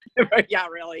Yeah,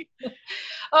 really.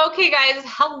 Okay, guys,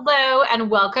 hello and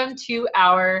welcome to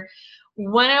our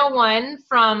 101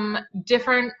 from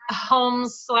different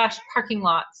homes / parking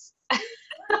lots.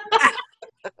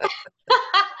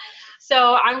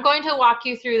 So I'm going to walk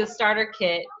you through the starter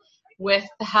kit with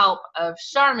the help of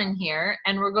Charmin here,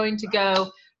 and we're going to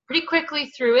go pretty quickly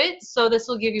through it. So this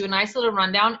will give you a nice little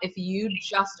rundown if you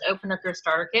just opened up your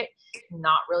starter kit,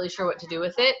 not really sure what to do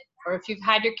with it, or if you've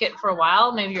had your kit for a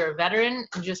while, maybe you're a veteran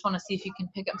and just want to see if you can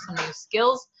pick up some new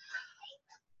skills,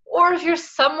 or if you're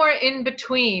somewhere in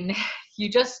between, you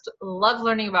just love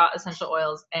learning about essential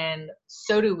oils, and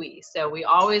so do we. So we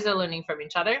always are learning from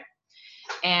each other.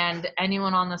 And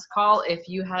anyone on this call, if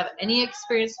you have any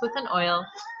experience with an oil,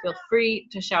 feel free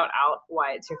to shout out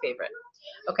why it's your favorite.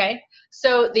 Okay,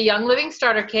 so the Young Living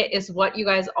Starter Kit is what you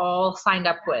guys all signed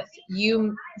up with.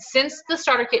 Since the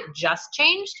starter kit just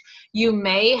changed, you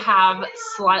may have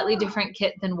slightly different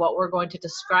kit than what we're going to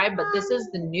describe, but this is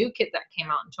the new kit that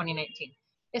came out in 2019.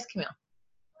 Yes, Camille.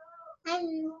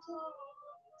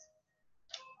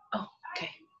 Oh, okay.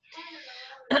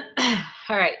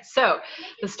 All right, so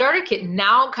the starter kit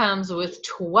now comes with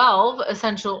 12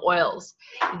 essential oils.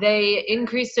 They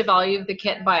increased the value of the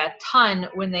kit by a ton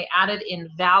when they added in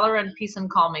Valor and Peace and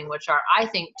Calming, which are, I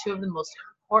think, two of the most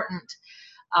important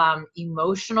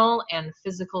emotional and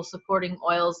physical supporting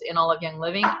oils in all of Young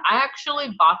Living. I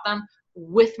actually bought them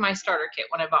with my starter kit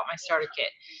when I bought my starter kit.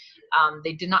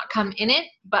 They did not come in it,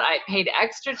 but I paid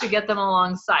extra to get them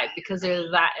alongside because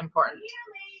they're that important.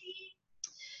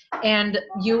 And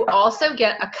you also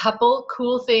get a couple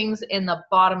cool things in the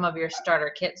bottom of your starter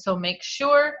kit. So make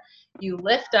sure you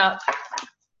lift up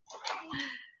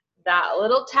that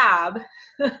little tab.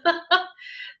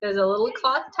 There's a little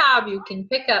cloth tab you can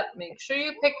pick up. Make sure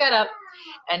you pick that up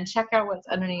and check out what's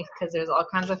underneath, because there's all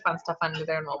kinds of fun stuff under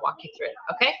there, and we'll walk you through it.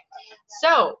 Okay,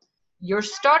 so your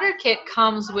starter kit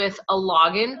comes with a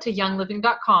login to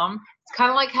youngliving.com. It's kind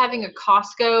of like having a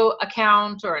Costco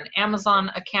account or an Amazon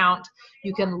account.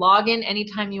 You can log in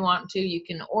anytime you want to. You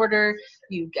can order.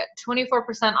 You get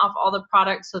 24% off all the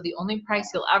products. So the only price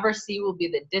you'll ever see will be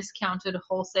the discounted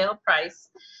wholesale price.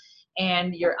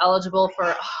 And you're eligible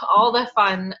for all the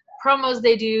fun promos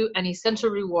they do and essential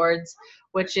rewards,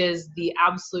 which is the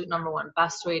absolute #1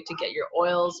 best way to get your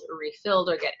oils refilled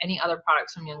or get any other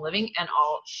products from Young Living. And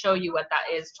I'll show you what that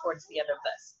is towards the end of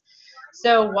this.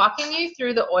 So walking you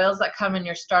through the oils that come in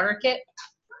your starter kit,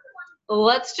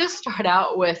 let's just start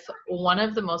out with one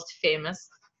of the most famous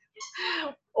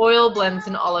oil blends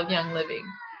in all of Young Living,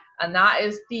 and that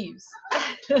is Thieves.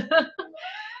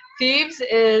 Thieves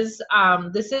is,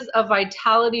 this is a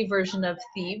Vitality version of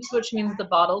Thieves, which means the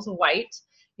bottle's white.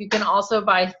 You can also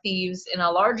buy Thieves in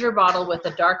a larger bottle with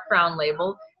a dark brown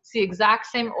label. It's the exact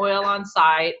same oil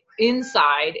inside.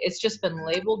 It's just been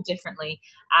labeled differently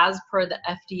as per the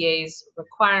FDA's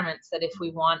requirements that if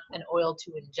we want an oil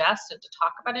to ingest and to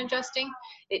talk about ingesting,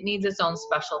 it needs its own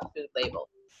special food label.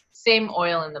 Same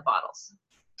oil in the bottles.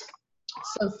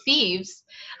 So Thieves,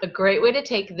 a great way to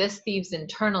take this Thieves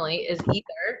internally is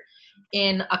either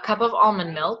in a cup of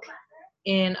almond milk,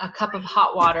 in a cup of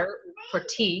hot water for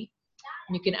tea.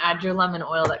 You can add your lemon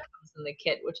oil that comes in the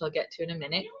kit, which I'll get to in a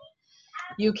minute.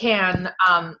 You can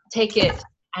take it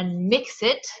and mix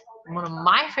it. One of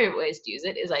my favorite ways to use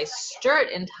it is I stir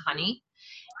it into honey.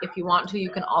 If you want to, you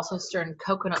can also stir in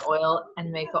coconut oil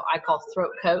and make what I call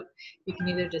throat coat. You can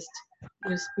either just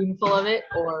do a spoonful of it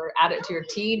or add it to your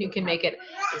tea, and you can make it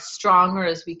as strong or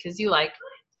as weak as you like.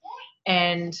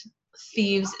 And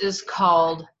Thieves is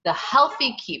called the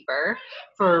Healthy Keeper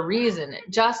for a reason.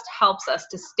 It just helps us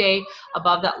to stay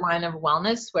above that line of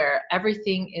wellness where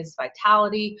everything is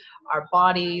vitality, our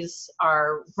bodies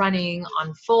are running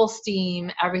on full steam,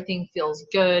 everything feels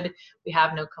good, we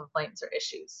have no complaints or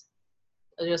issues.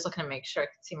 I was just looking to make sure I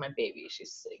could see my baby.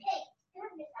 She's sitting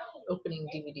opening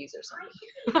DVDs or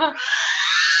something.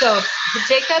 So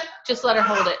Jacob, just let her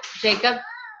hold it. Jacob,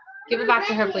 give it back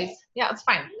to her, please. Yeah, it's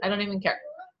fine. I don't even care.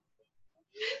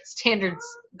 Standards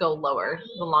go lower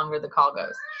the longer the call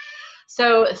goes.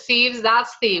 So Thieves,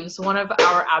 that's Thieves, one of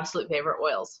our absolute favorite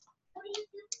oils.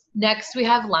 Next, we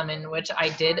have lemon, which I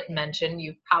did mention.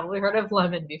 You've probably heard of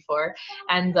lemon before.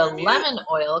 And the lemon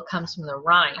oil comes from the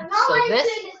rind. So this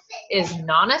is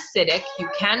non-acidic. You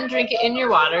can drink it in your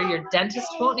water. Your dentist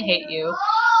won't hate you.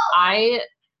 I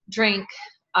drink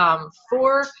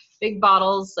 4 big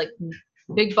bottles, like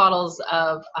big bottles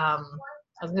of,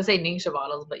 I was going to say Ningxia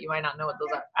bottles, but you might not know what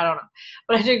those are. I don't know.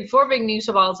 But I drink 4 big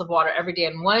Ningxia bottles of water every day,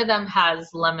 and one of them has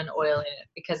lemon oil in it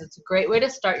because it's a great way to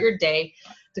start your day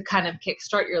to kind of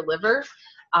kickstart your liver,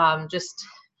 just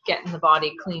getting the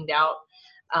body cleaned out.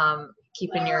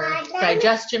 keeping your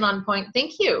digestion on point.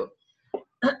 Thank you.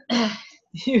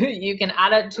 You can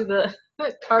add it to the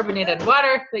carbonated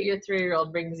water that your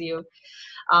 3-year-old brings you.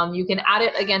 You can add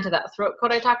it again to that throat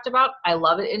coat I talked about. I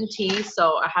love it in tea,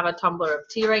 so I have a tumbler of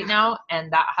tea right now,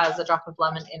 and that has a drop of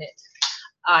lemon in it.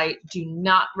 I do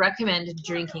not recommend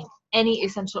drinking any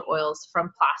essential oils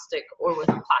from plastic or with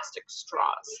plastic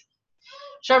straws.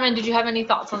 Charmin, did you have any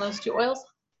thoughts on those 2 oils?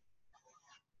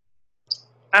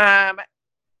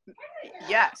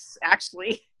 Yes,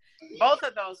 actually, both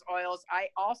of those oils I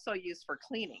also use for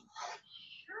cleaning.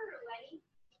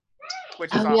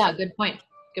 Which is awesome. Yeah, good point.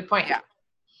 Good point. Yeah.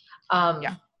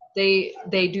 Yeah.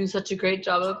 They do such a great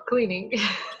job of cleaning,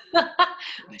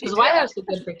 which is why they're so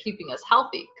good for keeping us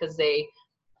healthy, because they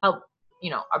help,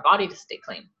 our body to stay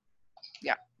clean.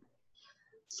 Yeah.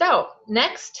 So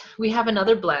next we have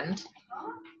another blend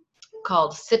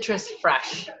called Citrus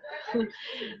Fresh.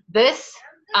 This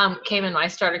came in my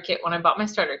starter kit when I bought my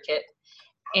starter kit,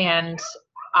 and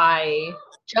I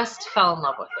just fell in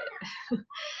love with it.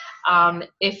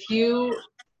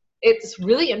 It's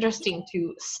really interesting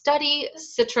to study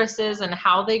citruses and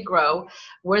how they grow,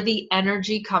 where the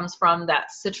energy comes from that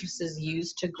citruses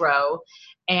use to grow.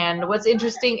 And what's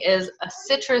interesting is a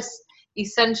citrus,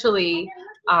 essentially,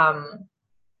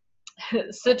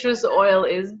 citrus oil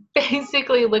is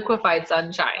basically liquefied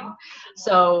sunshine.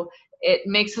 So it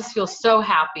makes us feel so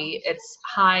happy. It's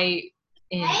high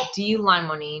in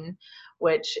D-limonene,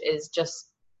 which is just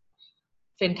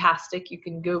fantastic. You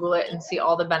can Google it and see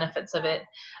all the benefits of it.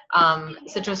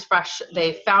 Citrus Fresh,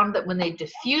 they found that when they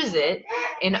diffuse it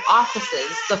in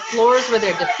offices, the floors where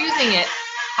they're diffusing it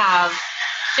have,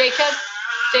 Jacob,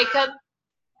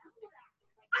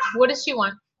 what does she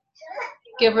want?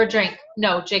 Give her a drink.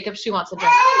 No, Jacob, she wants a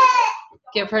drink.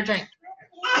 Give her a drink.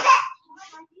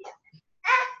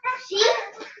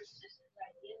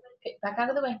 Okay, back out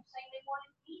of the way.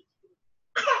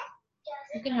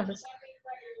 You can have this.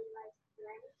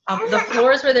 The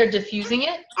floors where they're diffusing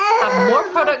it have more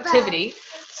productivity.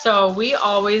 So we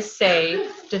always say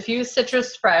diffuse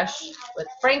Citrus Fresh with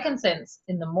frankincense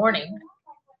in the morning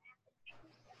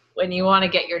when you want to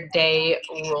get your day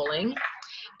rolling.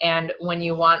 And when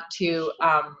you want to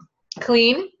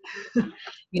clean,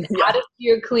 you can add it to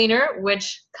your cleaner,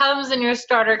 which comes in your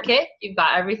starter kit. You've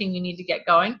got everything you need to get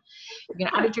going. You can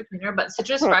add it to your cleaner, but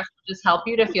Citrus Fresh will just help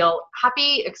you to feel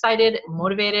happy, excited,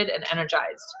 motivated, and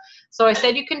energized. So I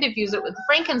said you can diffuse it with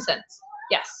frankincense.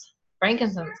 Yes,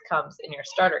 frankincense comes in your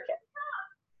starter kit.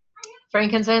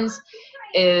 Frankincense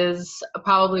is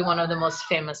probably one of the most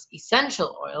famous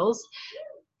essential oils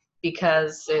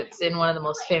because it's in one of the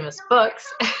most famous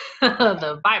books,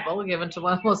 the Bible, given to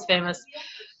one of the most famous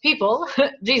people,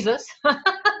 Jesus.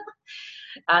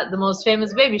 The most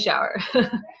famous baby shower,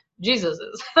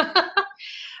 Jesus's.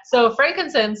 So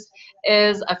frankincense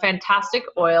is a fantastic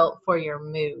oil for your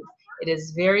mood. It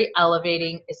is very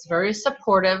elevating. It's very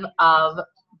supportive of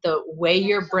the way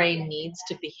your brain needs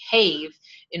to behave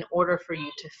in order for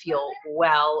you to feel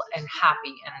well and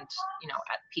happy and,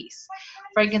 at peace.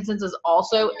 Frankincense is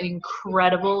also an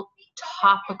incredible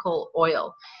topical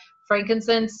oil.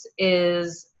 Frankincense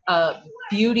is a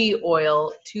beauty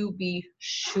oil, to be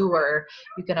sure.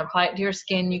 You can apply it to your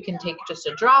skin. You can take just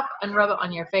a drop and rub it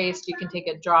on your face. You can take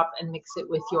a drop and mix it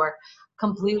with your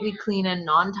completely clean and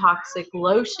non-toxic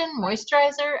lotion,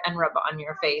 moisturizer, and rub it on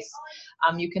your face.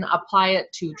 You can apply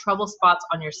it to trouble spots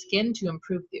on your skin to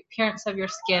improve the appearance of your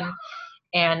skin.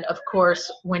 And of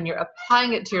course, when you're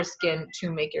applying it to your skin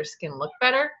to make your skin look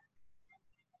better,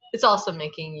 it's also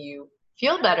making you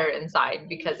feel better inside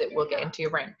because it will get into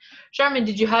your brain. Charmin,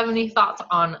 did you have any thoughts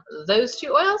on those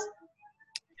 2 oils?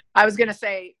 I was going to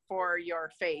say for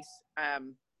your face,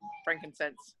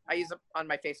 frankincense, I use it on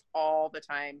my face all the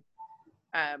time.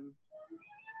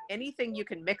 Anything you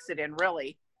can mix it in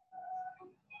really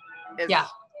is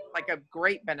like a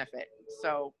great benefit.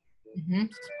 So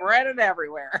spread it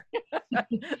everywhere.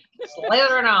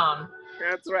 Slather it on.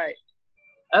 That's right.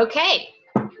 Okay.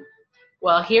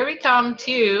 Well, here we come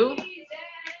to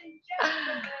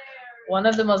one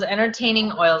of the most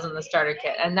entertaining oils in the starter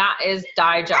kit, and that is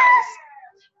Digize.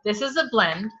 This is a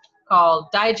blend called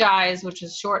Digize, which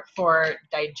is short for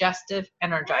Digestive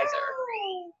Energizer.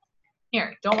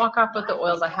 Here, don't walk off with the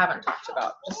oils I haven't talked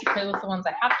about. Just play with the ones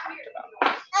I have talked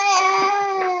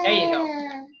about. There you go.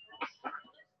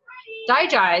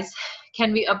 Digize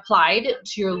can be applied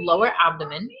to your lower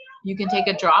abdomen. You can take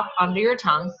a drop under your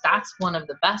tongue. That's one of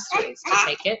the best ways to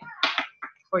take it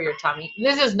for your tummy.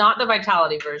 This is not the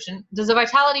Vitality version. Does the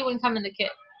Vitality one come in the kit?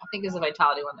 I think it's the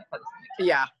Vitality one that comes in the kit.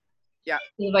 Yeah. Yeah.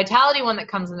 The Vitality one that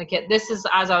comes in the kit, this is,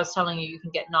 as I was telling you, you can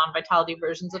get non-Vitality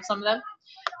versions of some of them.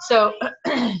 So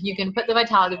you can put the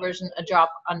Vitality version a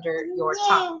drop under your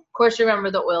tongue. Of course,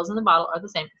 remember the oils in the bottle are the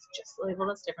same. It's just the label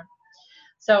that's different.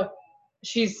 So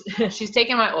she's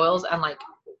taking my oils and like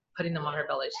putting them on her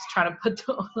belly. She's trying to put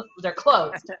they're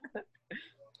closed.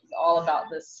 It's all about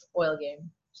this oil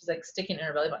game. She's like sticking in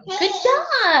her belly button. Good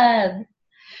job.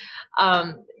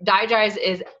 DiGize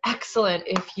is excellent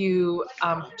if you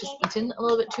just eaten a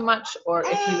little bit too much, or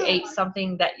if you ate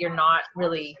something that you're not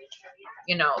really,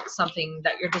 you know, something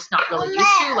that you're just not really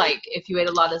used to, like if you ate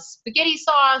a lot of spaghetti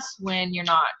sauce when you're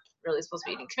not really supposed to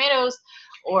be eating tomatoes,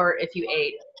 or if you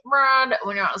ate bread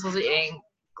when you're not supposed to be eating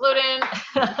gluten,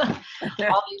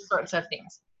 all these sorts of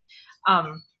things.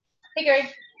 Hey Gary,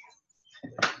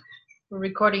 we're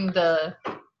recording the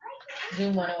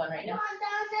Zoom 101 right now.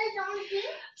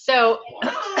 So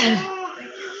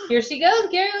here she goes,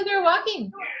 Gary, look at her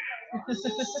walking.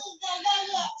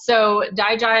 So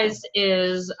DiGize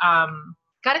is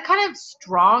got a kind of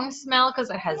strong smell because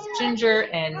it has ginger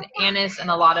and anise and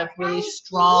a lot of really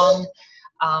strong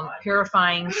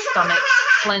purifying, stomach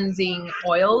cleansing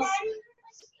oils.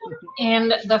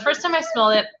 And the first time I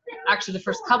smelled it, actually the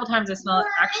first couple times I smelled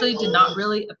it, actually did not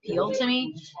really appeal to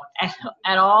me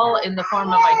at all, in the form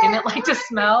of I didn't like to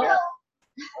smell.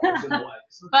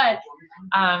 But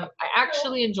I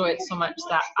actually enjoy it so much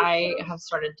that I have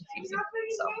started diffusing it.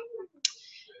 So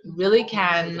you really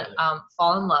can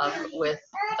fall in love with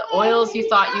the oils you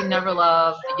thought you never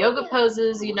loved, the yoga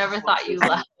poses you never thought you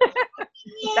loved.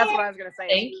 That's what I was going to say.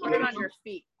 Thank Put it on your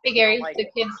feet. Hey Gary, like the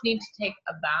kids need to take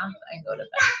a bath and go to bed.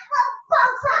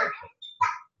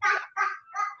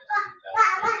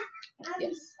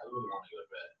 Yes.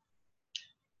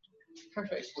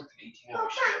 Perfect.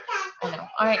 I know.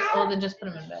 All right. Well, then just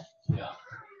put them in bed. Yeah.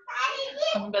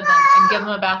 Put them in bed then, and give them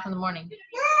a bath in the morning.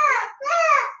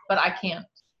 But I can't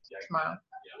tomorrow.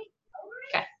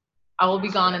 Okay. I will be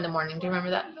gone in the morning. Do you remember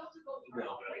that?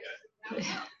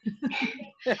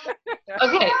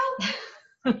 Okay.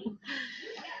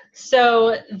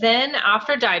 So then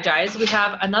after DiGize, we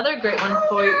have another great one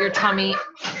for your tummy.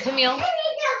 Camille.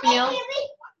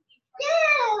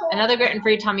 Another great one for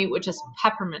your tummy, which is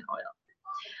peppermint oil.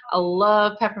 I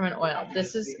love peppermint oil.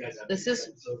 This is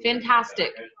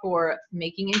fantastic for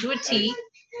making into a tea.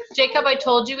 Jacob, I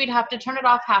told you we'd have to turn it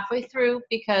off halfway through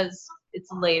because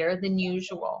it's later than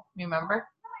usual. Remember?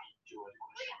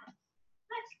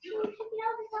 Do you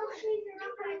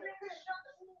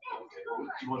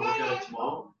want to look at it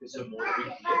tomorrow? Is there more that we can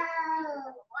get?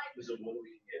 Is there more that we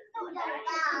can get?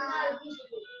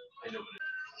 I know.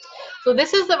 So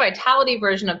this is the Vitality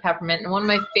version of peppermint, and one of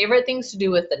my favorite things to do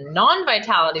with the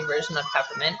non-Vitality version of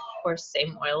peppermint, of course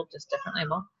same oil, just different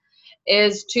label,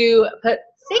 is to put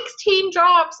 16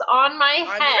 drops on my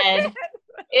head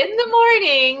in the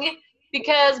morning,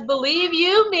 because believe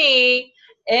you me,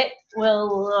 it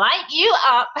will light you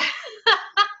up.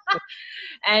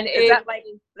 And is that like,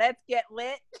 let's get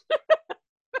lit?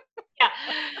 Yeah,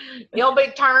 you'll be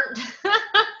turned.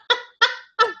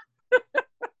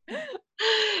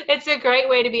 It's a great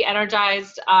way to be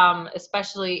energized,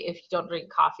 especially if you don't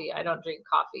drink coffee. I don't drink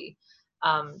coffee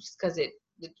just because it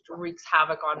wreaks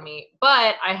havoc on me.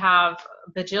 But I have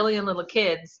a bajillion little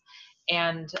kids,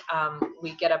 and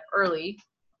we get up early,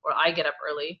 or I get up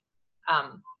early.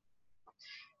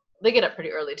 They get up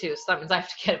pretty early too, so that means I have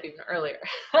to get up even earlier.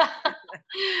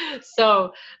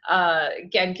 So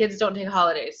again, kids don't take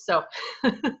holidays, so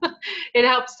it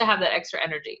helps to have that extra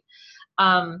energy.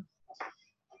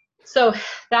 So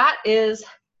that is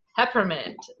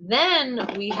peppermint. Then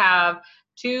we have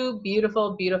two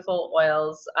beautiful, beautiful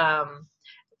oils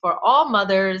for all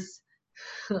mothers.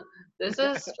 This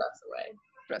is Stress Away.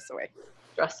 Stress Away.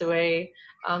 Stress Away.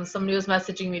 Somebody was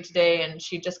messaging me today, and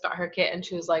she just got her kit, and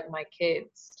she was like, my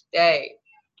kids today.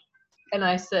 And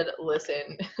I said,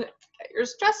 listen, get your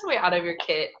Stress Away out of your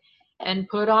kit and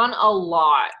put on a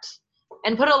lot,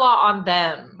 and put a lot on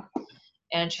them.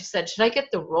 And she said, should I get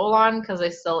the roll-on? Because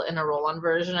I'm still in a roll-on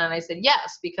version. And I said,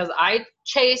 yes, because I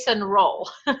chase and roll.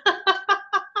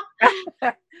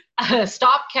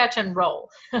 Stop, catch, and roll.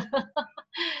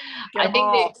 I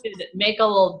think they should make a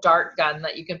little dart gun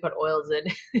that you can put oils in.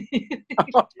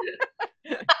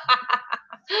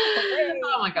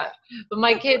 Oh my God. But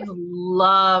my kids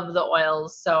love the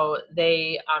oils, so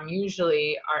they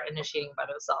usually are initiating by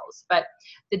themselves. But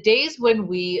the days when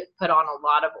we put on a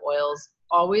lot of oils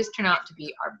always turn out to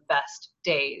be our best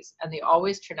days, and they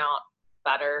always turn out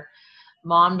better.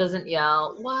 Mom doesn't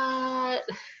yell, what?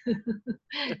 No, mom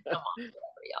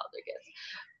never yell at their kids.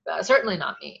 certainly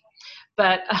not me.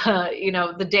 But, you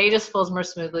know, the day just flows more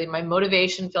smoothly. My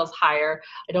motivation feels higher.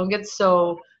 I don't get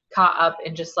so caught up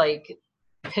in just like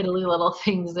piddly little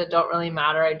things that don't really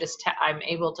matter. I'm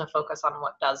able to focus on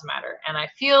what does matter. And I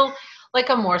feel like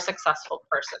a more successful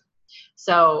person.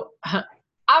 So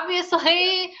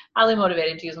obviously, highly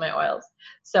motivated to use my oils.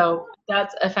 So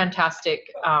that's a fantastic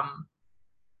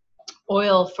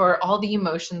oil for all the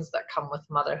emotions that come with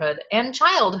motherhood and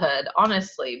childhood.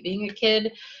 Honestly, being a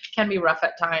kid can be rough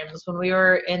at times. When we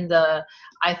were in the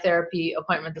eye therapy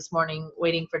appointment this morning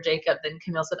waiting for Jacob, then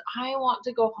Camille said, I want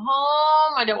to go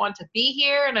home. I don't want to be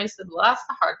here. And I said, well, that's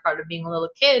the hard part of being a little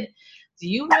kid. So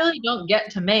you really don't get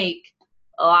to make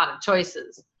a lot of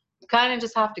choices. You kind of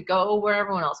just have to go where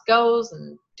everyone else goes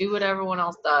and do what everyone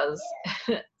else does.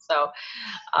 So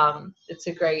it's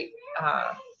a great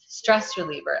stress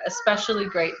reliever, especially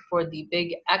great for the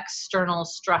big external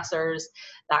stressors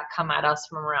that come at us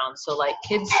from around. So like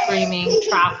kids screaming,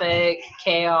 traffic,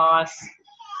 chaos.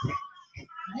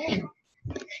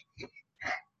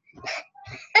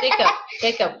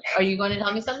 Jacob, are you going to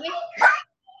tell me something?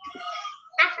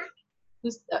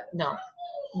 Who's that? No.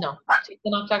 Take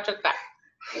the knock joke back.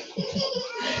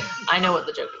 I know what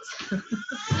the joke is.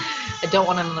 I don't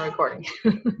want it on the recording.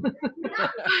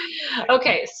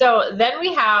 Okay, so then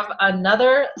we have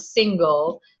another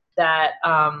single that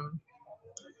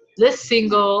this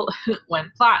single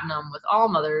went platinum with all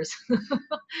mothers.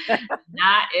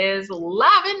 That is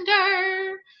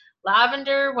Lavender.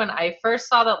 Lavender, when I first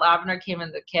saw that Lavender came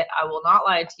in the kit, I will not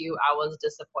lie to you, I was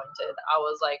disappointed. I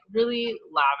was like, really,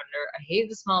 Lavender? I hate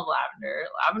the smell of lavender.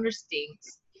 Lavender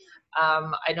stinks.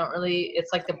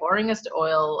 It's like the boringest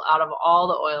oil out of all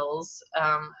the oils.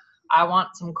 I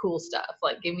want some cool stuff.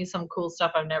 Like, give me some cool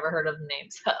stuff I've never heard of the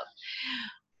names of.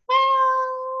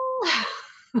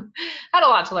 Well, had a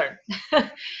lot to learn.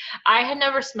 I had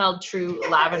never smelled true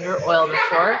lavender oil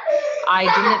before. I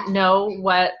didn't know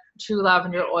what true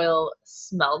lavender oil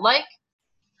smelled like.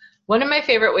 One of my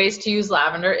favorite ways to use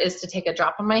lavender is to take a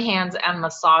drop on my hands and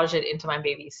massage it into my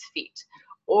baby's feet,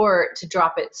 or to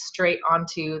drop it straight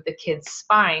onto the kids'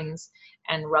 spines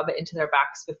and rub it into their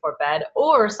backs before bed.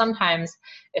 Or sometimes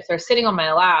if they're sitting on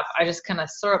my lap, I just kind of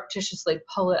surreptitiously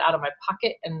pull it out of my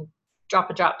pocket and drop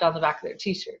a drop down the back of their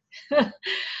t-shirt.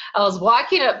 I was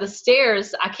walking up the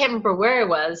stairs. I can't remember where it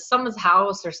was, someone's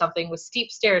house or something with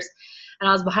steep stairs. And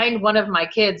I was behind one of my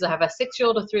kids. I have a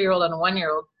 6-year-old, a 3-year-old, and a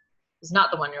 1-year-old. It was not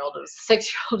the 1-year-old, it was the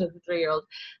 6-year-old and the 3-year-old.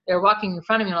 They were walking in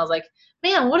front of me and I was like,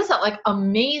 man, what is that? Like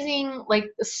amazing, like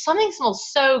something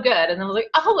smells so good. And then I was like,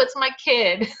 oh, it's my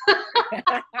kid.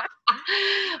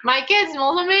 My kid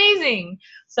smells amazing.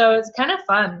 So it's kind of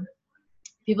fun.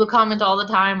 People comment all the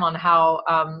time on how,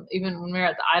 even when we were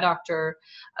at the eye doctor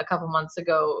a couple months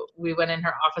ago, we went in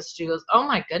her office, she goes, oh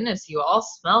my goodness, you all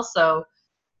smell so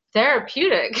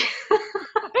therapeutic.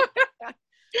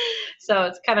 So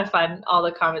it's kind of fun, all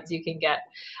the comments you can get.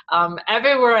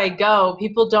 Everywhere I go,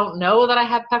 people don't know that I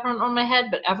have peppermint on my head,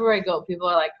 but everywhere I go, people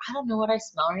are like, I don't know what I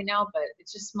smell right now, but it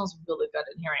just smells really good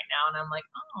in here right now. And I'm like,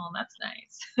 oh, that's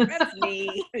nice. That's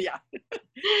me. Yeah.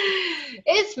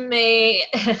 It's me.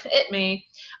 It me.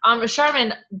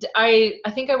 Charmin, I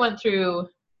think I went through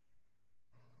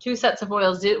 2 sets of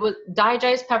oils. Was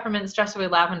Digest, Peppermint, Stress Away,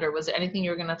 Lavender. Was there anything you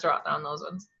were going to throw out on those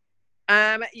ones?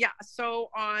 Yeah. So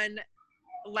on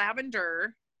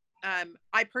Lavender,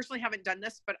 I personally haven't done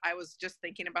this, but I was just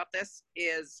thinking about this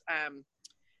is,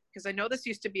 because I know this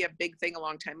used to be a big thing a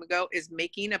long time ago, is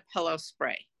making a pillow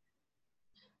spray.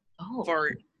 Oh.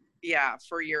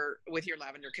 With your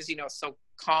lavender, because it's so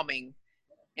calming.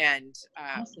 And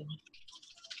Awesome.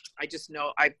 I just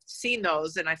know I've seen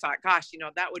those and I thought, gosh,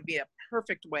 that would be a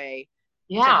perfect way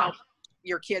to Yeah. help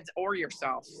your kids or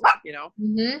yourself,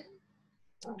 Mm-hmm.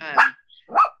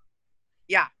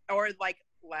 Yeah. Or like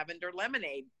lavender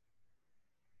lemonade.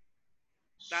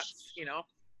 That's,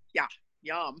 yeah,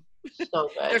 yum.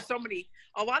 So good. There's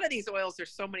a lot of these oils,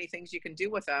 there's so many things you can do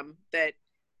with them that,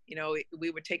 we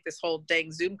would take this whole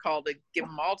dang Zoom call to give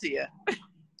them all to you.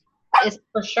 It's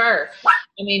for sure.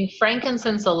 I mean,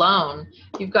 frankincense alone,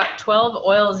 you've got 12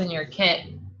 oils in your kit.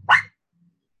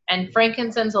 And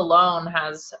frankincense alone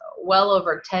has well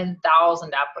over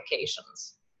 10,000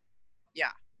 applications.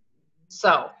 Yeah.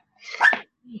 So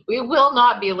we will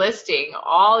not be listing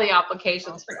all the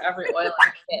applications for every oil in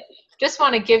the kit. Just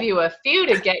want to give you a few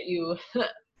to get you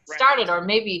started, or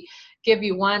maybe give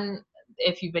you one,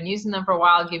 if you've been using them for a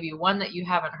while, give you one that you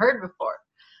haven't heard before.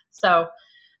 So,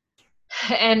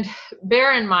 and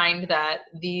bear in mind that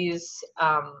these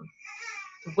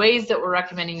ways that we're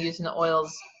recommending using the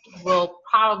oils will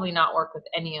probably not work with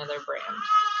any other brand.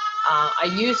 I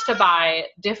used to buy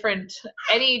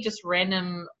any just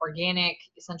random organic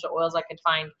essential oils I could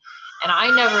find, and I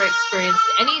never experienced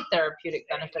any therapeutic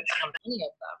benefits from any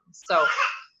of them. So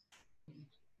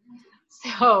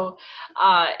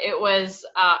it was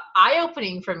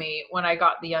eye-opening for me when I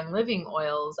got the Young Living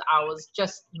oils. I was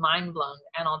just mind blown,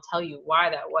 and I'll tell you why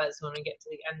that was when we get to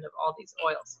the end of all these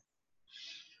oils.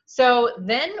 So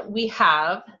then we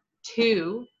have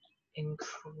 2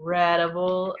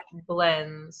 incredible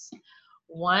blends.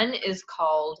 One is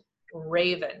called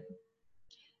Raven.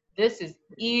 This is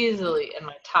easily in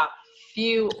my top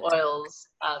few oils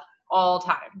of all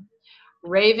time.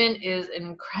 Raven is an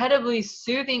incredibly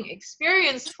soothing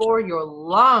experience for your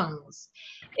lungs.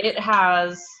 It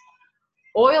has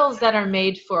oils that are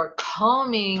made for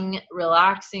calming,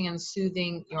 relaxing, and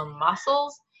soothing your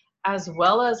muscles, as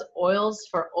well as oils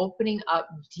for opening up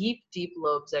deep, deep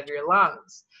lobes of your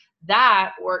lungs.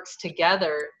 That works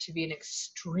together to be an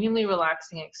extremely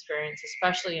relaxing experience,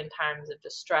 especially in times of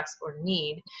distress or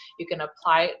need. You can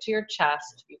apply it to your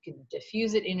chest. You can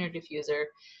diffuse it in your diffuser.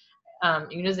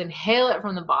 You can just inhale it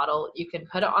from the bottle. You can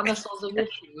put it on the soles of your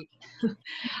feet.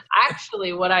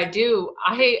 Actually, what I do,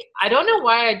 I don't know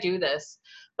why I do this,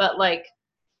 but like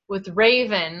with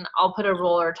Raven, I'll put a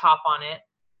roller top on it.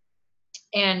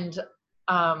 And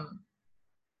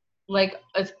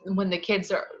when the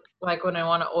kids are, like when I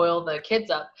want to oil the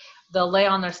kids up, they'll lay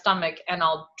on their stomach and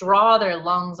I'll draw their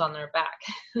lungs on their back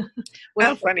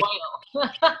with funny. oil.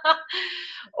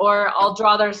 Or I'll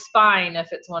draw their spine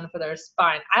if it's one for their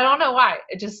spine. I don't know why.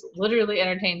 It just literally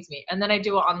entertains me. And then I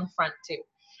do it on the front too.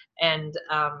 And,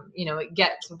 it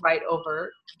gets right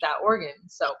over that organ.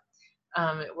 So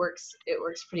it works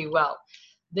pretty well.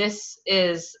 This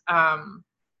is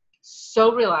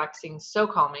so relaxing, so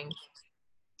calming.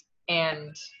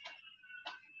 And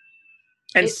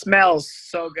it smells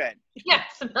so good. Yeah,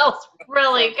 it smells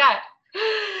really good.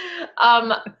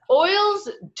 Oils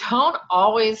don't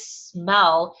always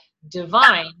smell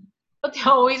divine, but they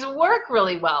always work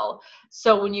really well.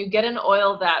 So when you get an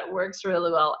oil that works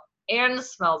really well and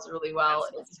smells really well,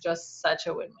 it's just such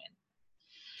a win-win.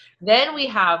 Then we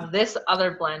have this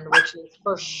other blend, which is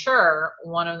for sure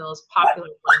one of the most popular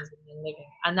blends in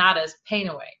living, and that is Pain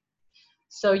Away.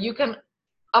 So you can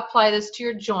apply this to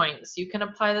your joints. You can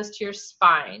apply this to your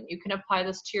spine. You can apply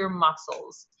this to your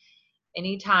muscles.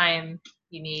 Anytime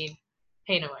you need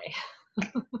pain away.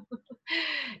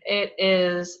 It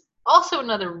is also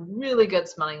another really good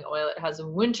smelling oil. It has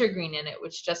wintergreen in it,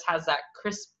 which just has that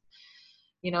crisp,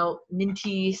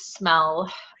 minty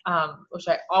smell, which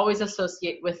I always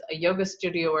associate with a yoga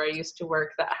studio where I used to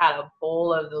work that had a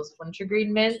bowl of those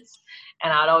wintergreen mints,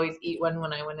 and I'd always eat one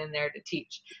when I went in there to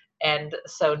teach. And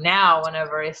so now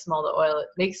whenever I smell the oil, it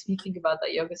makes me think about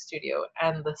that yoga studio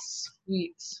and the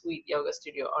sweet, sweet yoga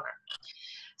studio owner.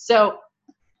 So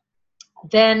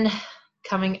then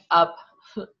coming up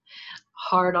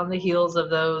hard on the heels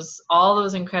of all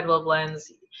those incredible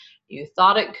blends, you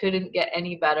thought it couldn't get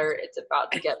any better. It's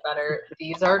about to get better.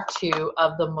 These are 2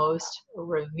 of the most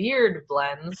revered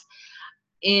blends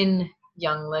in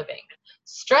Young Living.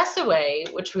 Stress Away,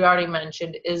 which we already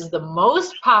mentioned, is the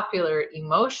most popular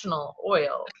emotional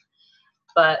oil,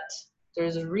 but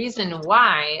there's a reason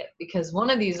why, because one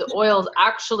of these oils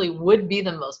actually would be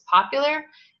the most popular.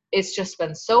 It's just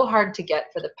been so hard to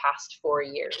get for the past 4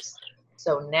 years.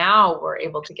 So now we're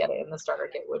able to get it in the starter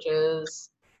kit, which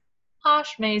is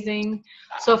amazing.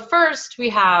 So first we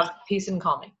have Peace and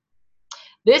Calming.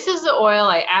 This is the oil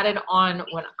I added on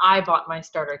when I bought my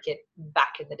starter kit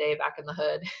back in the day, back in the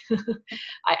hood.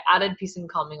 I added Peace and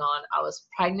Calming on. I was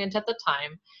pregnant at the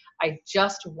time. I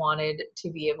just wanted to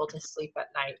be able to sleep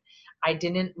at night. I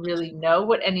didn't really know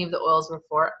what any of the oils were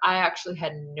for. I actually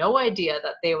had no idea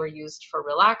that they were used for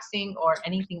relaxing or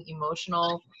anything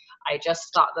emotional. I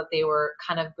just thought that they were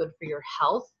kind of good for your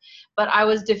health. But I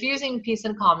was diffusing Peace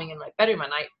and Calming in my bedroom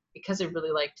at night because I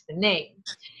really liked the name.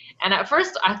 And at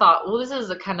first I thought, well, this is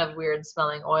a kind of weird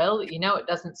smelling oil. It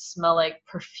doesn't smell like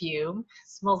perfume. It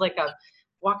smells like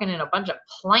walking in a bunch of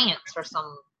plants or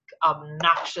some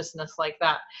obnoxiousness like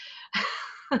that.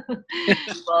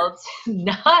 Well, it's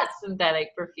not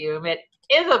synthetic perfume. It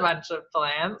is a bunch of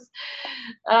plants.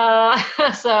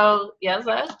 So yes,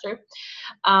 that's true.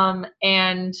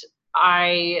 And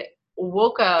I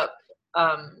woke up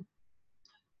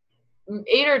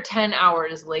 8 or 10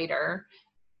 hours later,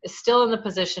 still in the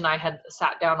position I had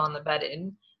sat down on the bed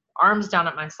in, arms down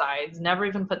at my sides, never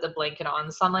even put the blanket on,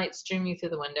 sunlight streaming through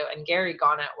the window, and Gary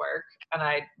gone at work, and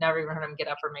I never even heard him get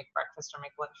up or make breakfast or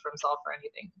make lunch for himself or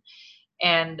anything.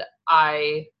 And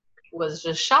I was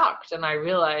just shocked, and I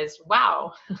realized,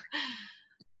 wow,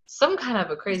 some kind of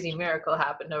a crazy miracle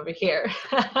happened over here.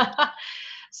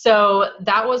 So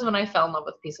that was when I fell in love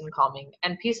with Peace and Calming.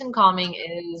 And Peace and Calming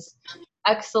is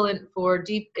excellent for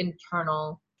deep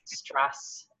internal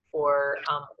stress or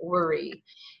worry.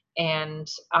 And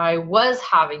I was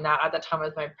having that at the time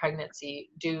of my pregnancy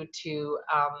due to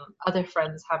other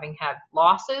friends having had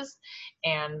losses.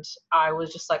 And I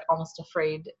was just like almost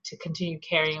afraid to continue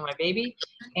carrying my baby.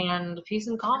 And Peace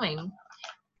and Calming,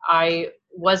 I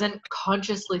wasn't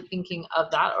consciously thinking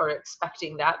of that or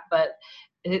expecting that, but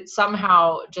it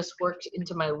somehow just worked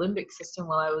into my limbic system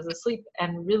while I was asleep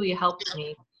and really helped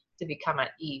me to become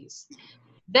at ease.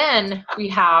 Then we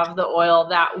have the oil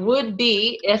that would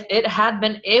be, if it had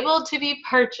been able to be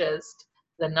purchased,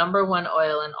 the number one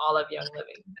oil in all of Young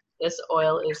Living. This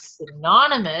oil is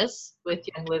synonymous with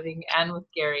Young Living and with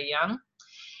Gary Young.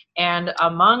 And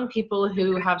among people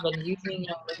who have been using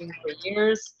Young Living for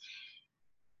years,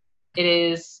 it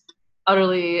is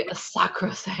utterly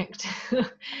sacrosanct.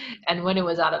 And when it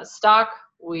was out of stock,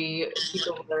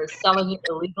 people were selling it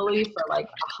illegally for like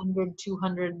 $100,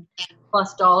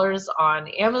 $200+ on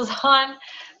Amazon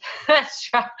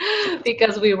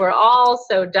because we were all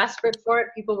so desperate for it.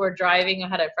 People were driving. I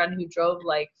had a friend who drove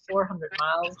like 400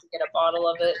 miles to get a bottle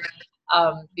of it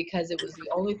because it was the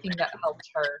only thing that helped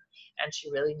her, and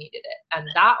she really needed it. And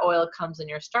that oil comes in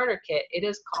your starter kit. It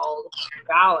is called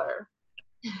Valor.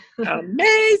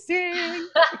 Amazing.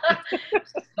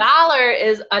 Valor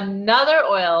is another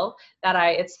oil that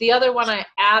it's the other one I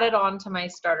added on to my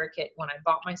starter kit when I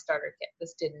bought my starter kit.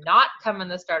 This did not come in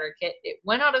the starter kit. It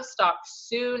went out of stock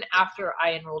soon after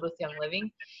I enrolled with Young Living.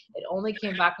 It only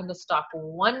came back into stock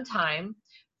one time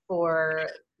for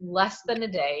less than a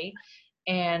day,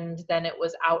 and then it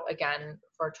was out again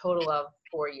for a total of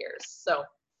 4 years. So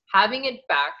having it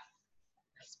back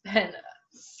has been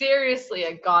seriously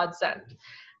a godsend.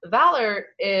 Valor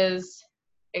is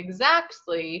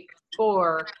exactly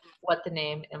for what the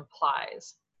name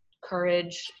implies: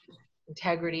 courage,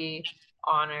 integrity,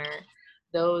 honor,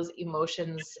 those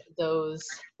emotions, those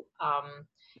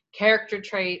character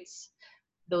traits,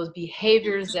 those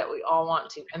behaviors that we all want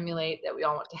to emulate, that we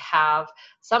all want to have.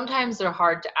 Sometimes they're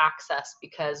hard to access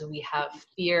because we have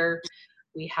fear,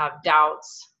 we have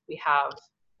doubts, we have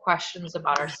questions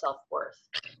about our self-worth.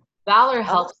 Valor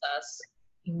helps us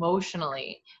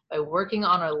emotionally by working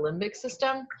on our limbic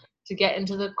system to get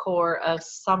into the core of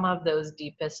some of those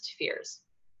deepest fears.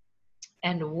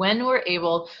 And when we're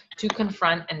able to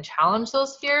confront and challenge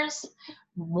those fears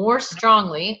more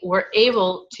strongly, we're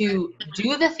able to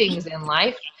do the things in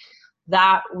life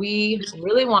that we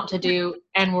really want to do,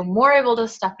 and we're more able to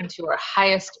step into our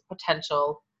highest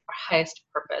potential, our highest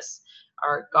purpose,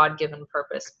 our God-given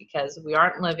purpose, because we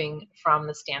aren't living from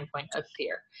the standpoint of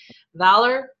fear.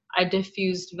 Valor, I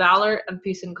diffused Valor and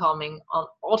Peace and Calming on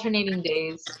alternating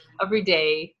days, every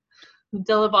day,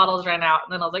 until the bottles ran out.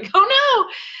 And then I was like, oh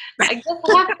no, I guess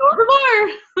I have to order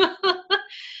more.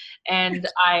 And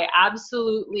I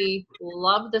absolutely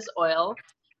love this oil.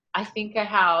 I think I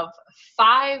have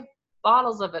 5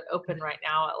 bottles of it open right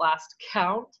now at last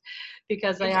count,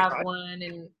 because I have one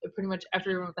in pretty much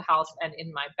every room of the house and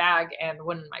in my bag, and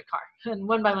one in my car and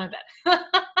one by my bed.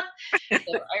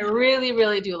 So I really,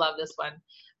 really do love this one.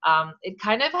 It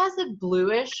kind of has a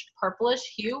bluish, purplish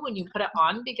hue when you put it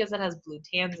on because it has blue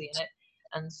tansy in it,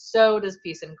 and so does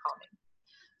Peace and Calming.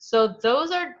 So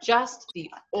those are just the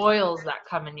oils that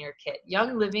come in your kit.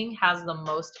 Young Living has the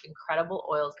most incredible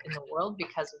oils in the world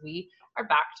because we are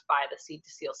backed by the Seed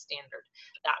to Seal standard.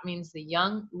 That means the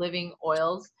Young Living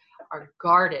oils are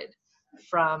guarded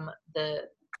from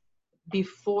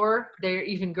before they're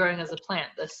even growing as a plant.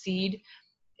 The seed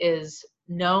is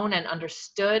known and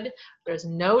understood. There's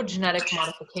no genetic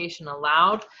modification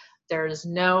allowed. There's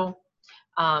no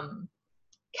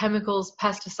chemicals,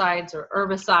 pesticides, or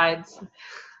herbicides.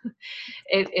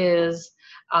 It is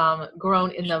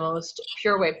grown in the most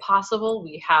pure way possible.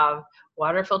 We have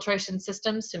water filtration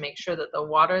systems to make sure that the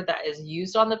water that is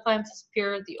used on the plants is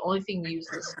pure. The only thing used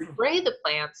to spray the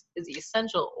plants is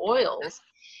essential oils.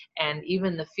 And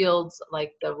even the fields,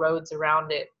 like the roads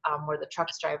around it where the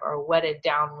trucks drive, are wetted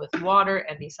down with water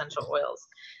and essential oils.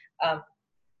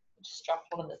 Just dropped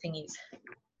one of the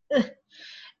thingies.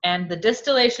 And the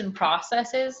distillation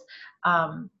processes,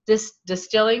 this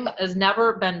distilling has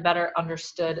never been better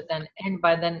understood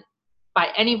by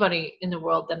anybody in the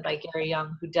world than by Gary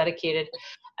Young, who dedicated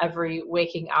every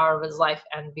waking hour of his life,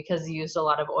 and because he used a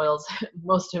lot of oils,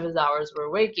 most of his hours were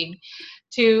waking,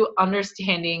 to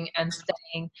understanding and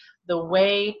studying the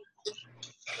way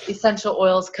essential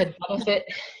oils could benefit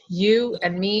you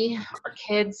and me, our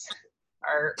kids,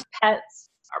 our pets,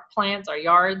 our plants, our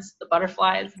yards, the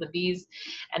butterflies, the bees,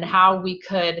 and how we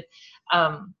could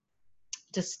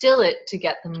distill it to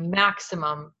get the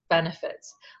maximum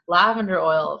benefits. Lavender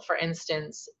oil, for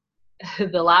instance,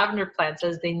 the lavender plants,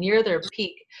 as they near their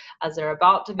peak, as they're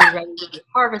about to be ready to be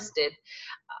harvested,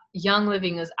 Young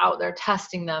Living is out there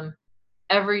testing them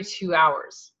every 2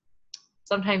 hours,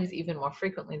 sometimes even more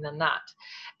frequently than that.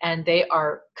 And they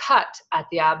are cut at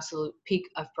the absolute peak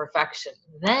of perfection.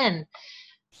 Then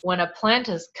when a plant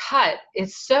is cut,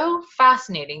 it's so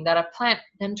fascinating that a plant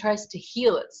then tries to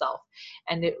heal itself,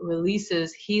 and it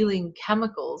releases healing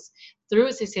chemicals through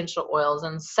its essential oils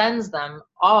and sends them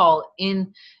all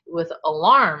in with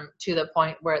alarm to the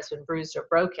point where it's been bruised or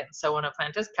broken. So when a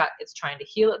plant is cut, it's trying to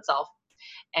heal itself,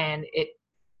 and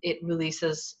it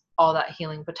releases all that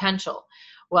healing potential.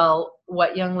 Well,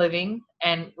 what Young Living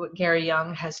and what Gary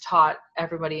Young has taught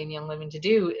everybody in Young Living to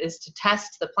do is to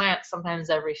test the plants sometimes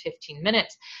every 15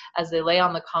 minutes as they lay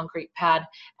on the concrete pad,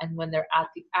 and when they're at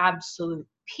the absolute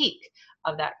peak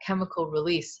of that chemical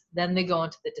release, then they go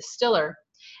into the distiller,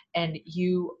 and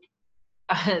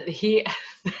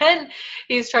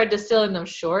he's tried distilling them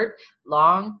short,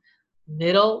 long,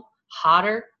 middle,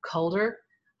 hotter, colder,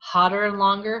 hotter and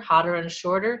longer, hotter and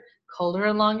shorter, colder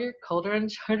and longer, colder and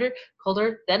shorter,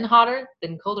 colder, then hotter,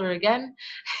 then colder again.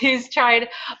 He's tried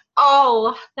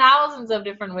thousands of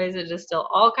different ways to distill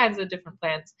all kinds of different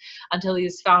plants until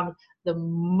he's found the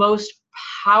most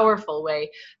powerful way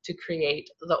to create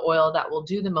the oil that will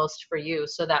do the most for you,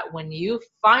 so that when you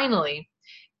finally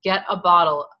get a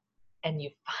bottle and you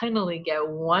finally get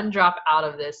one drop out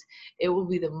of this, it will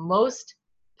be the most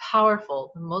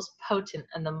powerful, the most potent,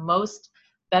 and the most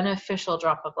beneficial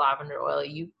drop of lavender oil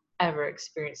you ever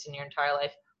experienced in your entire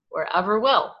life, or ever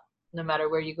will, no matter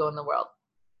where you go in the world.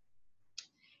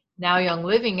 Now Young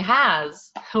Living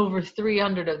has over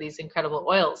 300 of these incredible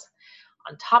oils.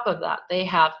 On top of that, they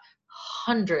have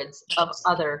hundreds of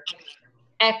other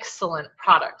excellent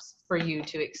products for you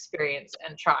to experience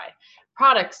and try.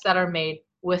 Products that are made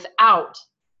without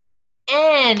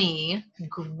any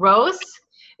gross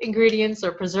ingredients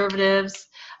or preservatives,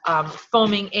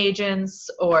 foaming agents,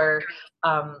 or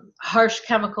harsh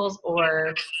chemicals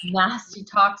or nasty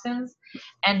toxins.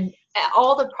 And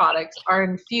all the products are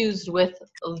infused with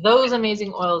those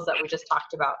amazing oils that we just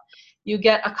talked about. You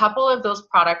get a couple of those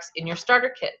products in your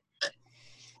starter kit.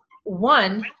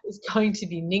 One is going to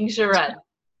be Ningxia Red.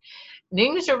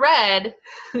 Ningxia Red,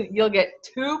 you'll get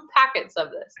 2 packets of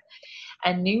this.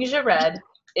 And Ningxia Red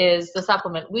is the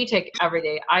supplement we take every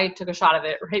day. I took a shot of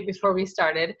it right before we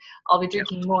started. I'll be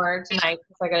drinking more tonight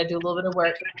because I got to do a little bit of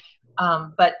work.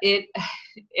 But it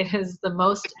is the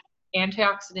most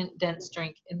antioxidant dense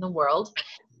drink in the world.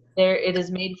 It is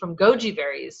made from goji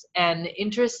berries, and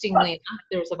interestingly enough,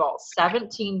 there's about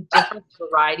 17 different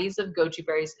varieties of goji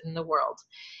berries in the world.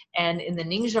 And in the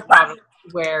Ningxia province,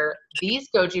 where these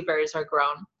goji berries are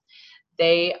grown,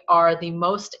 they are the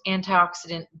most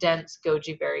antioxidant dense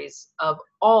goji berries of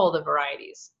all the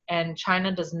varieties. And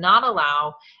China does not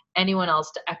allow anyone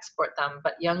else to export them,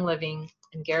 but Young Living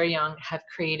and Gary Young have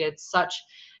created such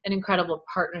an incredible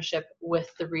partnership with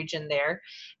the region there.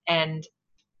 And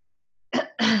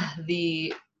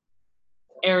the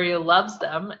area loves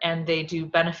them, and they do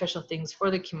beneficial things for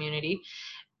the community.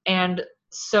 And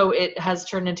so it has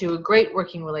turned into a great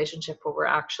working relationship where we're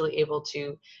actually able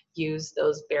to use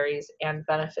those berries and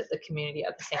benefit the community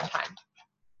at the same time.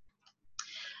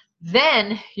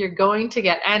 Then you're going to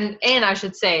get, and I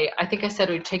should say, I think I said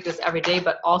we'd take this every day,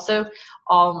 but also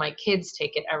all my kids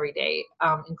take it every day,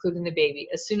 including the baby.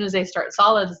 As soon as they start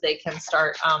solids, they can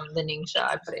start the Ningxia.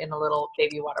 I put it in a little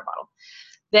baby water bottle.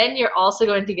 Then you're also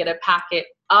going to get a packet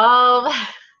of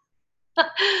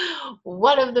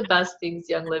one of the best things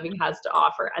Young Living has to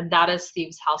offer, and that is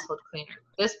Thieves Household Cleaner.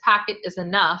 This packet is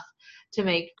enough to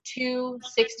make 2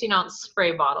 16-ounce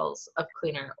spray bottles of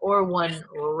cleaner, or one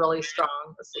really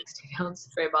strong 16-ounce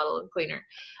spray bottle of cleaner.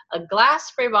 A glass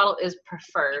spray bottle is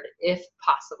preferred if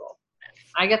possible.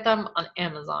 I get them on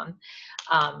Amazon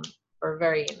for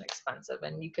very inexpensive,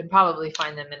 and you can probably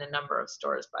find them in a number of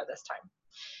stores by this time.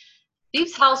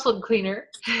 Thieves Household Cleaner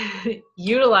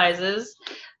utilizes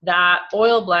that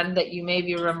oil blend that you may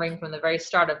be remembering from the very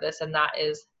start of this, and that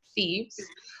is Thieves.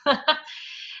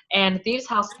 And Thieves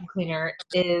Household Cleaner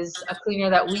is a cleaner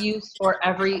that we use for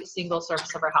every single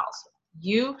surface of our house.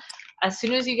 As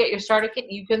soon as you get your starter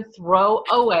kit, you can throw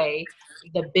away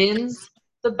the bins,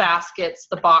 the baskets,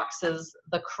 the boxes,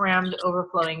 the crammed,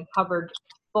 overflowing cupboard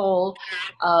full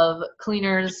of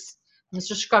cleaners,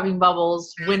 Mr. Scrubbing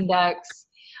Bubbles, Windex,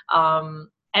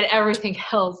 and everything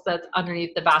else that's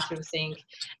underneath the bathroom sink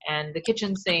and the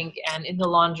kitchen sink and in the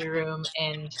laundry room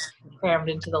and crammed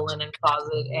into the linen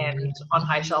closet and on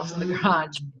high shelves in the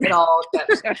garage. It all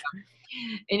gets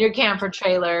in your camper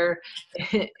trailer,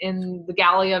 in the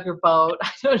galley of your boat.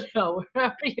 I don't know,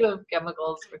 wherever you have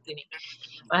chemicals for cleaning.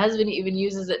 My husband even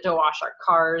uses it to wash our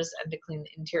cars and to clean the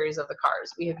interiors of the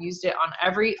cars. We have used it on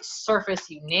every surface,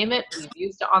 you name it. We've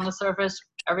used it on the surface,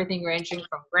 everything ranging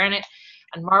from granite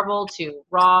and marble to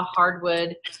raw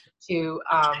hardwood to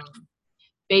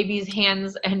baby's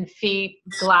hands and feet,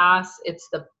 glass. It's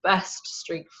the best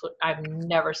streak. I've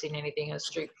never seen anything as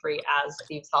streak-free as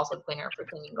Thieves Household Cleaner for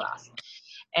cleaning glass.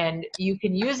 And you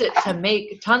can use it to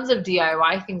make tons of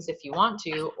DIY things if you want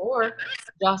to, or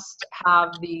just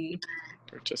have the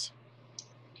Purchase.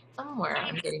 Somewhere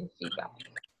I'm getting feedback.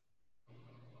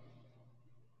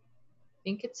 I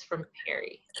think it's from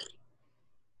Perry.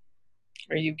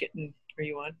 Are you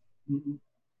on? Mm-hmm.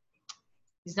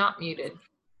 He's not muted,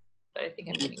 but I think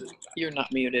I'm getting feedback. You're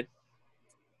not muted.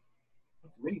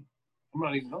 Me? I'm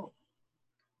not even on.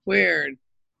 Weird.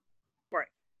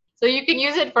 So you can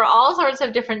use it for all sorts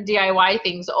of different DIY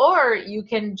things, or you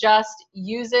can just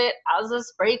use it as a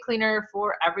spray cleaner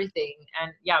for everything.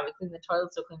 And yeah, we clean the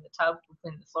toilets, we clean the tub, we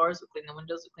clean the floors, we clean the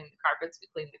windows, we clean the carpets, we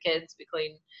clean the kids, we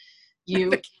clean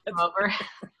you, come over.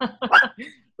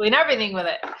 Clean everything with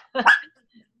it.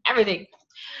 Everything.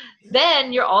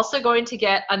 Then you're also going to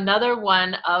get another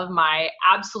one of my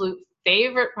absolute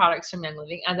favorite products from Young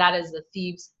Living, and that is the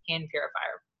Thieves Hand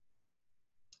Purifier.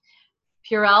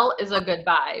 Purell is a good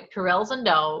buy. Purell's a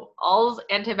no. All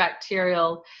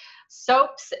antibacterial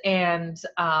soaps and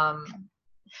hand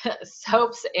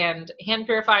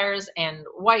purifiers and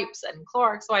wipes and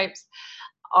Clorox wipes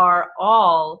are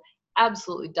all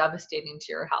absolutely devastating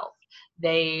to your health.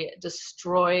 They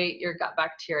destroy your gut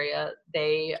bacteria.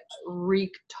 They wreak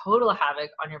total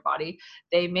havoc on your body.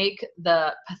 They make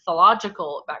the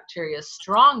pathological bacteria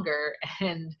stronger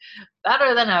and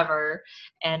better than ever.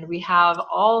 And we have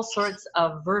all sorts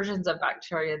of versions of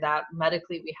bacteria that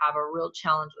medically we have a real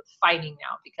challenge with fighting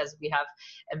now, because we have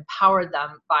empowered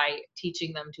them by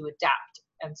teaching them to adapt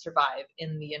and survive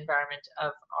in the environment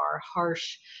of our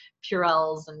harsh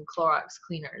Purells and Clorox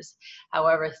cleaners.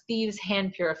 However, Thieves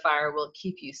Hand Purifier will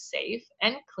keep you safe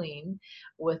and clean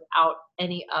without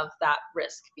any of that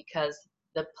risk, because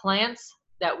the plants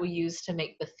that we use to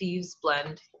make the Thieves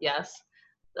blend, yes,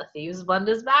 the Thieves blend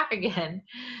is back again.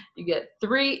 You get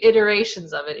 3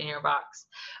 iterations of it in your box.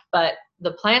 But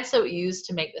the plants that we use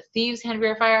to make the Thieves Hand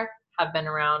Purifier have been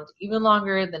around even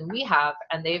longer than we have,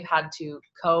 and they've had to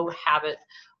cohabit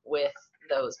with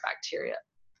those bacteria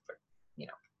for,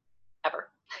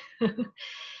 ever.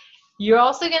 You're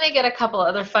also going to get a couple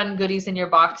other fun goodies in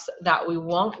your box that we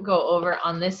won't go over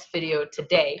on this video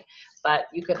today, but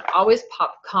you can always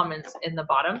pop comments in the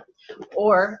bottom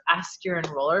or ask your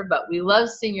enroller. But we love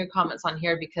seeing your comments on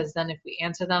here, because then if we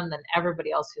answer them, then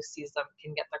everybody else who sees them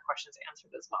can get their questions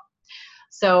answered as well.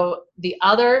 So the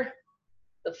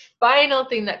final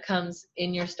thing that comes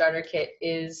in your starter kit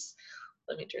is,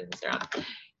 let me turn this around,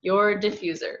 your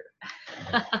diffuser.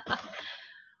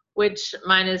 Which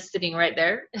mine is sitting right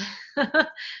there.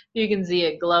 You can see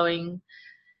it glowing.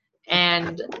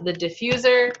 And the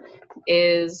diffuser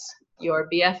is your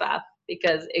BFF,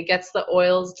 because it gets the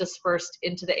oils dispersed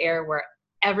into the air where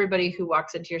everybody who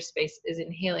walks into your space is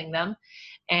inhaling them,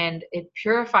 and it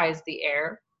purifies the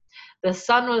air. The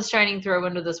sun was shining through our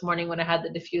window this morning when I had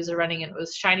the diffuser running, and it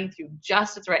was shining through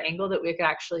just at the right angle that we could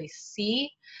actually see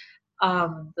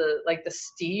the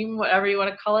steam, whatever you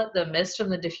want to call it, the mist from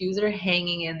the diffuser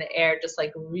hanging in the air, just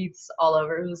like wreaths all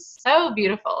over. It was so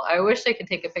beautiful. I wish I could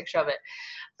take a picture of it,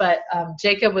 but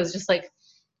Jacob was just like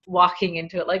walking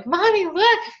into it like, "Mommy,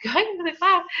 look, I'm going to the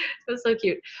class." It was so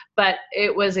cute. But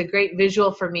it was a great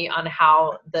visual for me on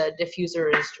how the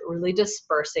diffuser is really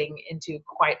dispersing into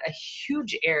quite a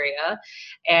huge area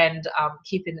and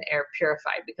keeping the air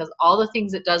purified, because all the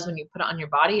things it does when you put it on your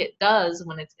body, it does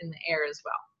when it's in the air as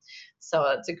well. So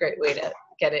it's a great way to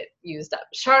get it used up.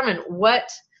 Charmin, what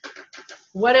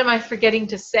am I forgetting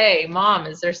to say? Mom,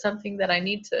 is there something that I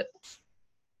need to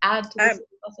add to this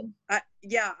lesson?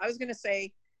 Yeah, I was going to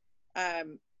say,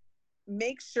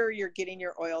 make sure you're getting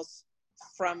your oils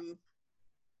from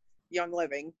Young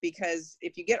Living, because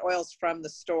if you get oils from the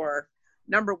store,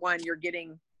 number one, you're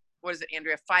getting, what is it,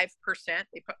 Andrea, 5%?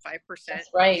 They put 5%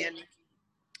 in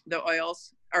the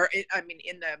oils, or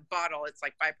in the bottle, it's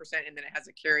like 5%, and then it has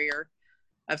a carrier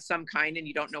of some kind, and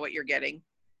you don't know what you're getting.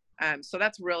 So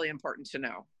that's really important to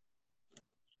know.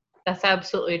 That's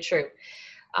absolutely true.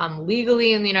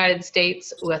 Legally in the United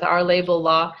States, with our label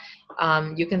law,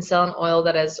 You can sell an oil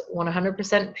that is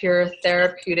 100% pure,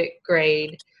 therapeutic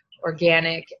grade,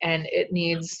 organic, and it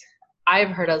needs, I've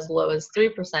heard as low as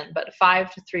 3%, but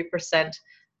 5 to 3%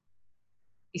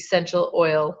 essential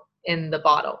oil in the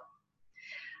bottle.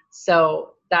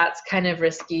 So that's kind of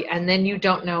risky. And then you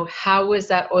don't know, how is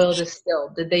that oil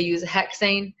distilled? Did they use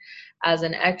hexane as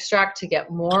an extract to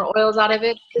get more oils out of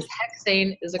it? Because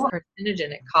hexane is a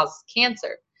carcinogen. It causes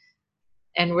cancer.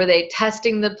 And were they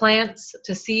testing the plants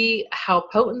to see how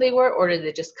potent they were, or did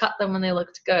they just cut them when they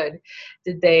looked good?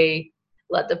 Did they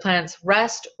let the plants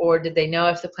rest, or did they know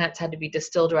if the plants had to be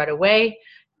distilled right away?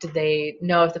 Did they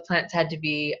know if the plants had to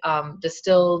be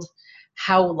distilled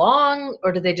how long,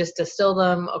 or did they just distill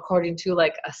them according to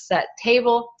like a set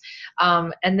table?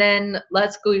 And then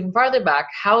let's go even farther back.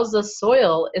 How's the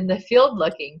soil in the field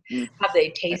looking? Have they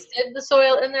tasted the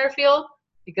soil in their field?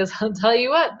 Because I'll tell you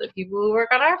what, the people who work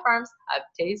on our farms have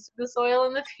tasted the soil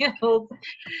in the field,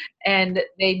 and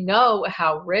they know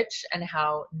how rich and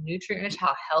how nutrient rich,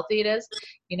 how healthy it is.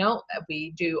 You know,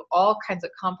 we do all kinds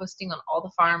of composting on all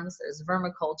the farms. There's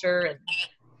vermiculture and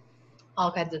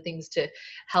all kinds of things to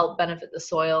help benefit the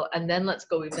soil. And then let's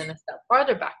go even a step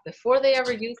farther back. Before they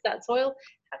ever use that soil,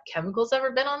 have chemicals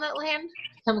ever been on that land?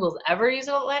 Chemicals ever used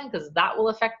on that land? Because that will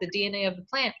affect the DNA of the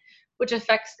plant, which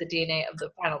affects the DNA of the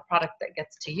final product that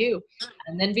gets to you.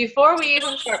 And then before we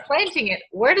even start planting it,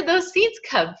 where did those seeds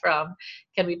come from?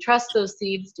 Can we trust those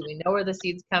seeds? Do we know where the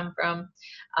seeds come from?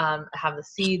 Were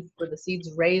the seeds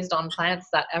raised on plants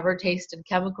that ever tasted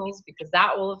chemicals? Because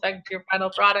that will affect your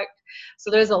final product. So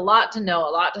there's a lot to know,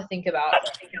 a lot to think about.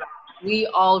 We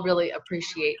all really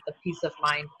appreciate the peace of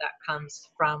mind that comes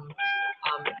from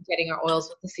getting our oils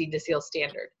with the Seed to Seal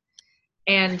standard.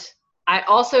 And I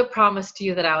also promised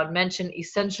you that I would mention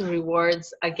Essential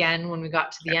Rewards again when we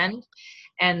got to the end.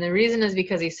 And the reason is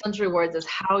because Essential Rewards is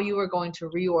how you are going to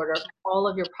reorder all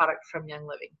of your product from Young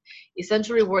Living.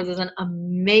 Essential Rewards is an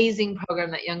amazing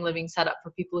program that Young Living set up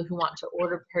for people who want to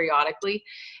order periodically.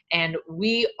 And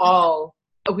we all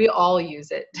use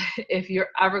it. If you're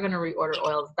ever going to reorder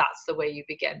oils, that's the way you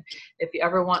begin. If you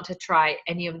ever want to try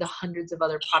any of the hundreds of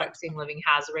other products Young Living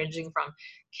has, ranging from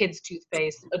kids'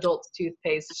 toothpaste, adults'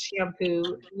 toothpaste,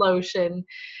 shampoo, lotion,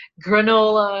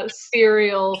 granola,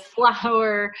 cereal,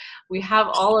 flour, we have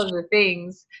all of the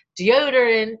things,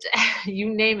 deodorant,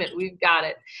 you name it, we've got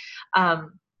it.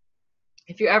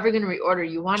 If you're ever going to reorder,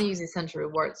 you want to use Essential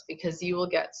Rewards because you will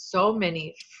get so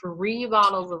many free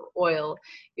bottles of oil.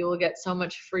 You will get so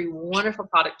much free, wonderful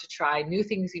product to try, new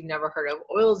things you've never heard of,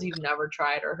 oils you've never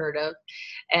tried or heard of.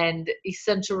 And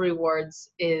Essential Rewards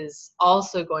is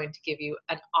also going to give you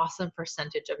an awesome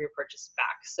percentage of your purchase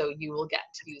back. So you will get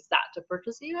to use that to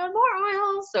purchase even more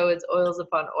oils. So it's oils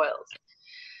upon oils.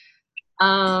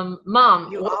 Mom,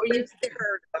 You what were you? obviously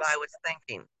heard what I was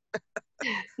thinking.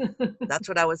 That's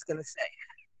what I was going to say.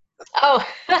 Oh,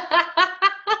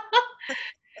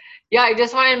 yeah, I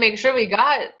just wanted to make sure we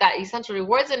got that Essential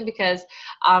Rewards in because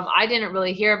I didn't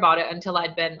really hear about it until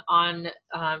I'd been on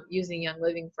using Young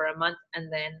Living for a month,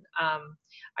 and then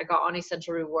I got on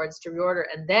Essential Rewards to reorder,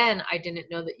 and then I didn't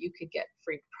know that you could get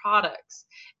free products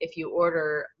if you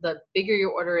order. The bigger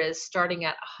your order is, starting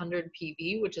at 100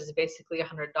 PV, which is basically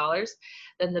 $100,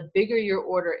 then the bigger your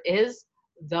order is,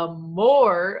 the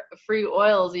more free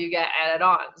oils you get added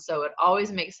on. So it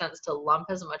always makes sense to lump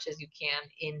as much as you can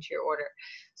into your order.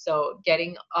 So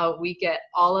we get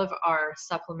all of our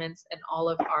supplements and all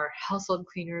of our household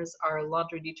cleaners, our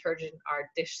laundry detergent,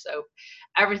 our dish soap,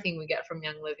 everything we get from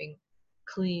Young Living,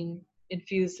 clean,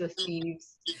 infused with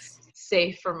thieves,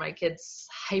 safe for my kids'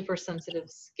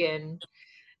 hypersensitive skin,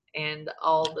 and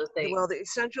all the things. Well, the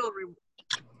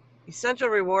Essential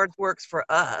Rewards works for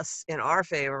us in our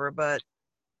favor, but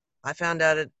I found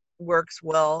out it works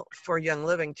well for Young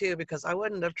Living too, because I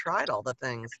wouldn't have tried all the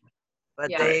things,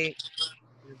 but they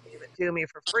gave it to me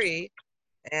for free,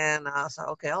 and I thought,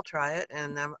 okay, I'll try it,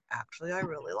 and actually I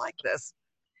really like this.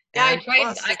 Yeah, and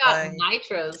I got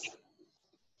nitros.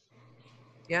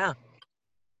 Yeah.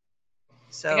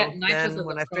 So then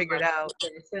when I figured out,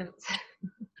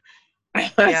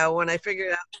 when I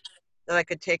figured out that I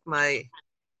could take my,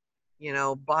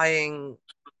 buying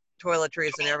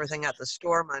toiletries and everything at the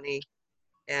store money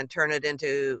and turn it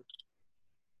into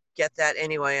get that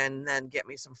anyway and then get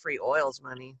me some free oils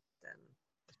money, then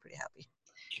I was pretty happy.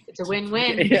 It's a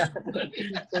win-win. Yeah.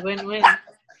 It's a win-win.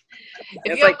 If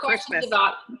It's you have like questions Christmas.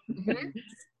 about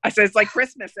I said it's like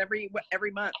Christmas every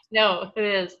month. No, it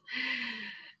is.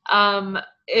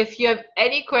 If you have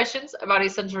any questions about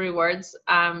Essential Rewards,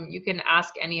 you can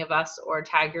ask any of us or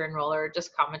tag your enroller,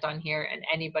 just comment on here and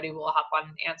anybody will hop on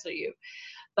and answer you.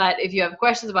 But if you have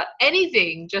questions about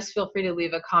anything, just feel free to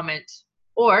leave a comment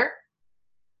or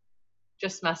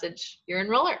just message your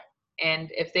enroller. And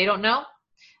if they don't know,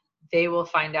 they will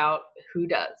find out who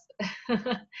does.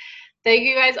 Thank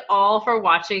you guys all for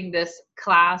watching this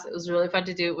class. It was really fun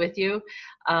to do it with you.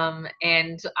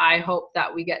 And I hope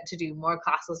that we get to do more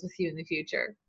classes with you in the future.